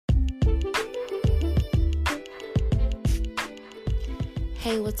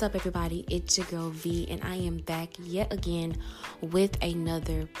Hey, what's up, everybody? It's your girl V, and I am back yet again with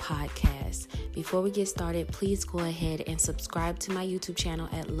another podcast. Before we get started, please go ahead and subscribe to my YouTube channel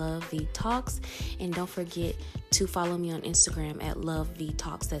at Love V Talks, and don't forget to follow me on Instagram at Love V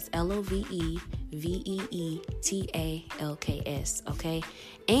Talks. That's LOVEVEETALKS. Okay,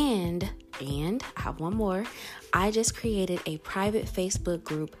 and I have one more. I just created a private Facebook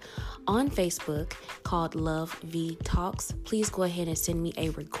group on Facebook called Love V Talks. Please go ahead and send me a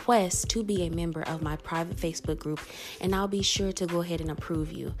request to be a member of my private Facebook group, and I'll be sure to go ahead and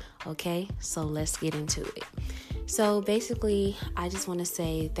approve you. Okay, so let's get into it. So basically, I just want to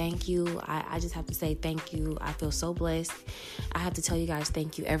say thank you. I just have to say thank you. I feel so blessed. I have to tell you guys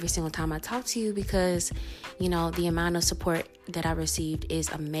thank you every single time I talk to you because, you know, the amount of support that I received is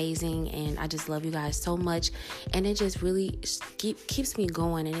amazing, and I just love you guys so much, and it just really keeps me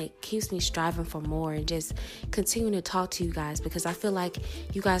going, and it keeps me striving for more and just continuing to talk to you guys because I feel like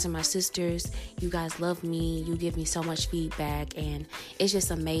you guys are my sisters. You guys love me. You give me so much feedback, and it's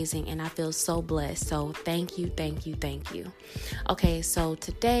just amazing, and I feel so blessed. So thank you. Okay, so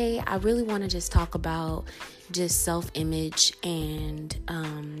today I really want to just talk about just self-image and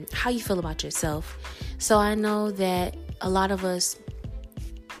how you feel about yourself. So I know that a lot of us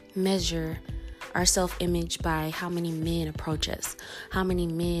measure our self-image by how many men approach us, how many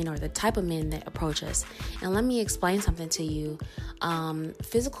men or the type of men that approach us. And let me explain something to you.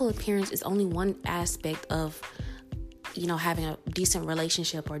 Physical appearance is only one aspect of, you know, having a decent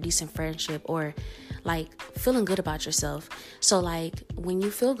relationship or a decent friendship or like feeling good about yourself. So like when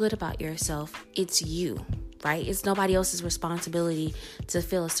you feel good about yourself, it's you, right? It's nobody else's responsibility to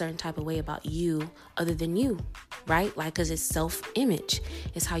feel a certain type of way about you other than you, right? Like, cause it's self-image.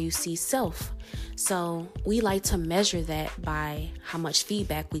 It's how you see self. So we like to measure that by how much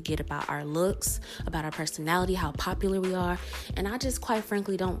feedback we get about our looks, about our personality, how popular we are. And I just quite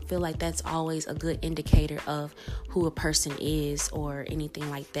frankly don't feel like that's always a good indicator of who a person is or anything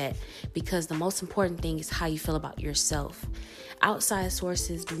like that, because the most important thing is how you feel about yourself. Outside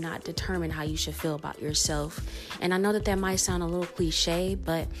sources do not determine how you should feel about yourself. And I know that might sound a little cliche,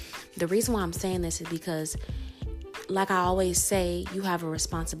 but the reason why I'm saying this is because, like I always say, you have a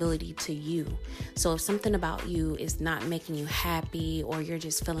responsibility to you. So if something about you is not making you happy or you're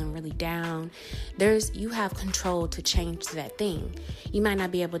just feeling really down, you have control to change that thing. You might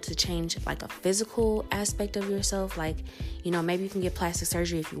not be able to change like a physical aspect of yourself, like, you know, maybe you can get plastic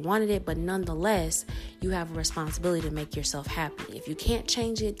surgery if you wanted it, but nonetheless, you have a responsibility to make yourself happy. If you can't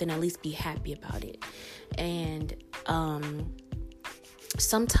change it, then at least be happy about it. And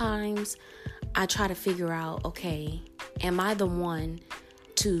sometimes I try to figure out, okay, am I the one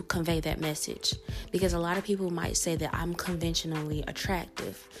to convey that message? Because a lot of people might say that I'm conventionally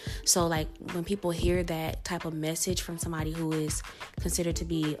attractive. So like when people hear that type of message from somebody who is considered to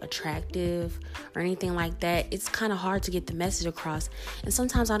be attractive or anything like that, it's kind of hard to get the message across. And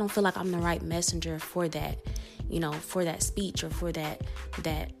sometimes I don't feel like I'm the right messenger for that, you know, for that speech or for that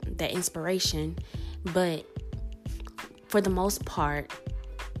inspiration. But for the most part,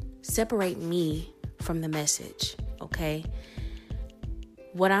 separate me from the message, okay?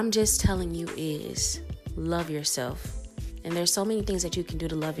 What I'm just telling you is love yourself. And there's so many things that you can do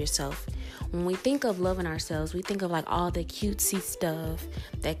to love yourself. When we think of loving ourselves, we think of like all the cutesy stuff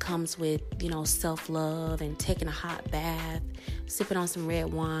that comes with, you know, self-love and taking a hot bath, sipping on some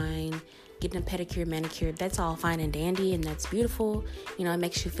red wine, getting a pedicure, manicure. That's all fine and dandy, and that's beautiful. You know, it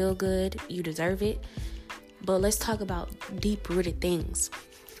makes you feel good. You deserve it. But let's talk about deep-rooted things.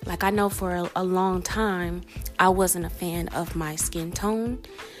 Like I know for a long time, I wasn't a fan of my skin tone.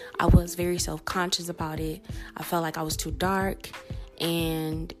 I was very self-conscious about it. I felt like I was too dark,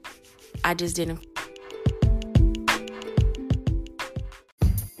 and I just didn't.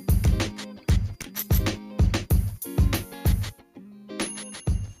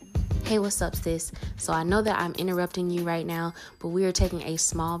 Hey, what's up, sis? So I know that I'm interrupting you right now, but we are taking a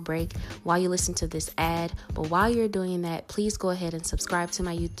small break while you listen to this ad. But while you're doing that, please go ahead and subscribe to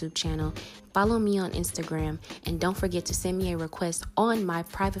my YouTube channel. Follow me on Instagram, and don't forget to send me a request on my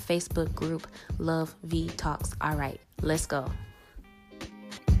private Facebook group, Love V Talks. All right, let's go.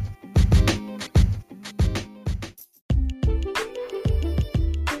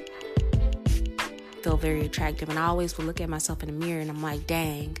 Feel very attractive, and I always would look at myself in the mirror and I'm like,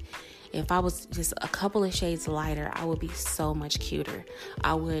 dang, if I was just a couple of shades lighter, I would be so much cuter.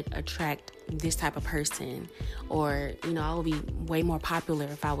 I would attract this type of person, or, you know, I would be way more popular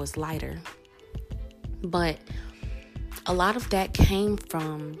if I was lighter. But a lot of that came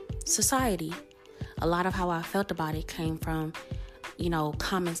from society. A lot of how I felt about it came from, you know,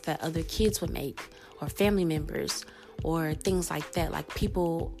 comments that other kids would make, or family members, or things like that, like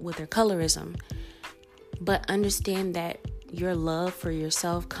people with their colorism. But understand that your love for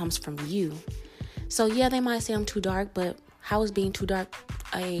yourself comes from you. So yeah, they might say I'm too dark, but how is being too dark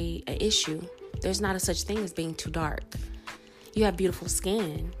a issue? There's not a such thing as being too dark. You have beautiful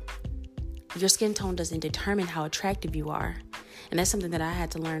skin. Your skin tone doesn't determine how attractive you are. And that's something that I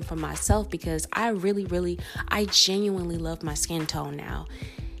had to learn for myself, because I genuinely love my skin tone now.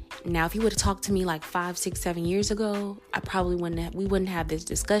 Now, if you would have talked to me like 5, 6, 7 years ago, we wouldn't have this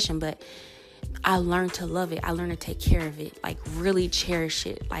discussion, but I learned to love it. I learned to take care of it, like really cherish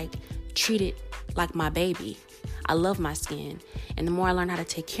it, like treat it like my baby. I love my skin. And the more I learn how to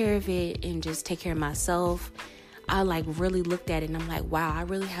take care of it and just take care of myself, I like really looked at it and I'm like, wow, I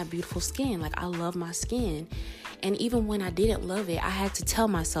really have beautiful skin. Like, I love my skin. And even when I didn't love it, I had to tell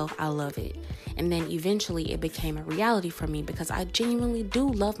myself I love it. And then eventually it became a reality for me, because I genuinely do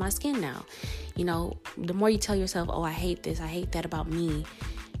love my skin now. You know, the more you tell yourself, oh, I hate this, I hate that about me,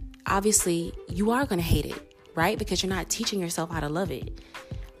 obviously you are going to hate it, right? Because you're not teaching yourself how to love it,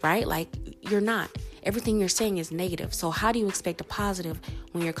 right? Like, you're not. Everything you're saying is negative. So how do you expect a positive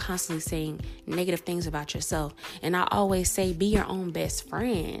when you're constantly saying negative things about yourself? And I always say, be your own best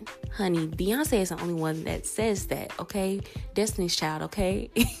friend. Honey, Beyonce is the only one that says that, okay? Destiny's Child,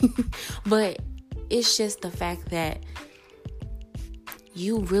 okay? But it's just the fact that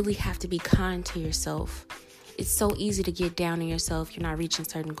you really have to be kind to yourself. It's so easy to get down on yourself. You're not reaching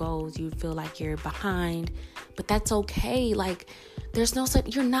certain goals. You feel like you're behind, but that's okay. Like,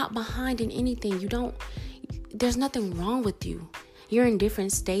 you're not behind in anything. There's nothing wrong with you. You're in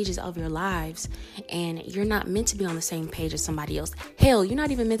different stages of your lives, and you're not meant to be on the same page as somebody else. Hell, you're not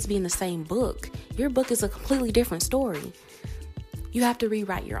even meant to be in the same book. Your book is a completely different story. You have to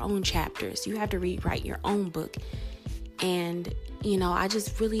rewrite your own chapters. You have to rewrite your own book. And, I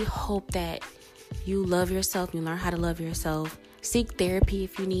just really hope that you love yourself. You learn how to love yourself. Seek therapy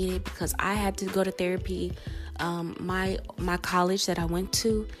if you need it, because I had to go to therapy. My college that I went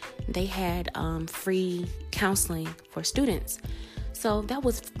to, they had free counseling for students. So that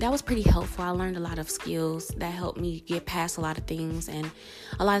was pretty helpful. I learned a lot of skills that helped me get past a lot of things, and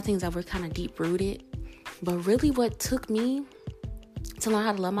a lot of things that were kind of deep rooted. But really what took me to learn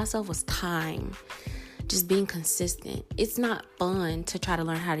how to love myself was time. Just being consistent. It's not fun to try to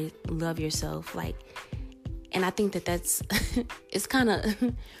learn how to love yourself. And I think that's, it's kind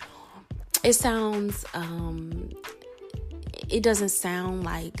of, it sounds, it doesn't sound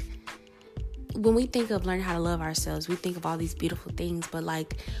like, when we think of learning how to love ourselves, we think of all these beautiful things. But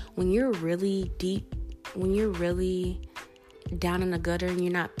when you're really deep, when you're really down in the gutter and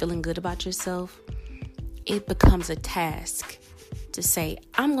you're not feeling good about yourself, it becomes a task to say,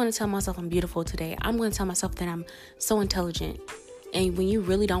 I'm going to tell myself I'm beautiful today. I'm going to tell myself that I'm so intelligent. And when you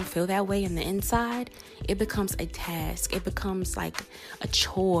really don't feel that way in the inside, it becomes a task. It becomes like a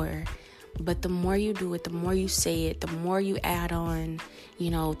chore. But the more you do it, the more you say it, the more you add on,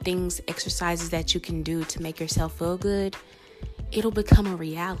 things, exercises that you can do to make yourself feel good, it'll become a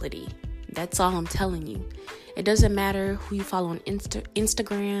reality. That's all I'm telling you. It doesn't matter who you follow on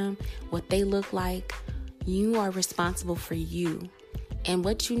Instagram, what they look like. You are responsible for you. And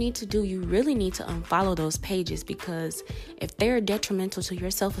what you need to do, you really need to unfollow those pages, because if they're detrimental to your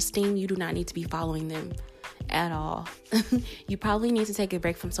self-esteem, you do not need to be following them at all. You probably need to take a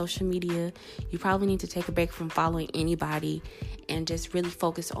break from social media. You probably need to take a break from following anybody and just really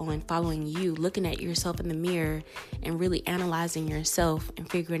focus on following you, looking at yourself in the mirror and really analyzing yourself and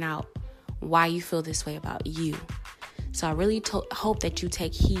figuring out why you feel this way about you. So I really hope that you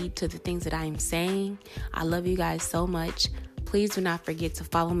take heed to the things that I am saying. I love you guys so much. Please do not forget to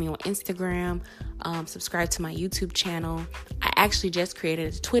follow me on Instagram. Subscribe to my YouTube channel. I actually just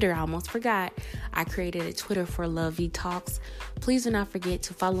created a Twitter. I almost forgot. I created a Twitter for Love V Talks. Please do not forget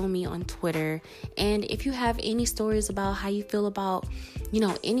to follow me on Twitter. And if you have any stories about how you feel about,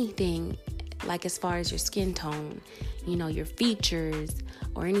 anything, like as far as your skin tone, your features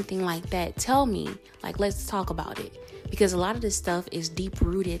or anything like that, tell me. Let's talk about it. Because a lot of this stuff is deep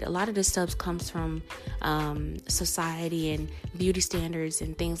rooted. A lot of this stuff comes from society and beauty standards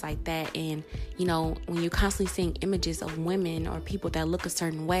and things like that. And, when you're constantly seeing images of women or people that look a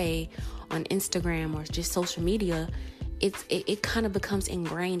certain way on Instagram or just social media, it kind of becomes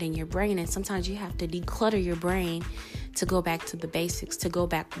ingrained in your brain. And sometimes you have to declutter your brain to go back to the basics, to go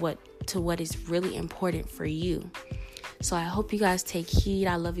back to what is really important for you. So I hope you guys take heed.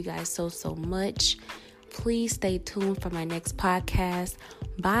 I love you guys so, so much. Please stay tuned for my next podcast.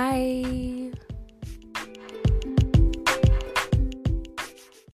 Bye.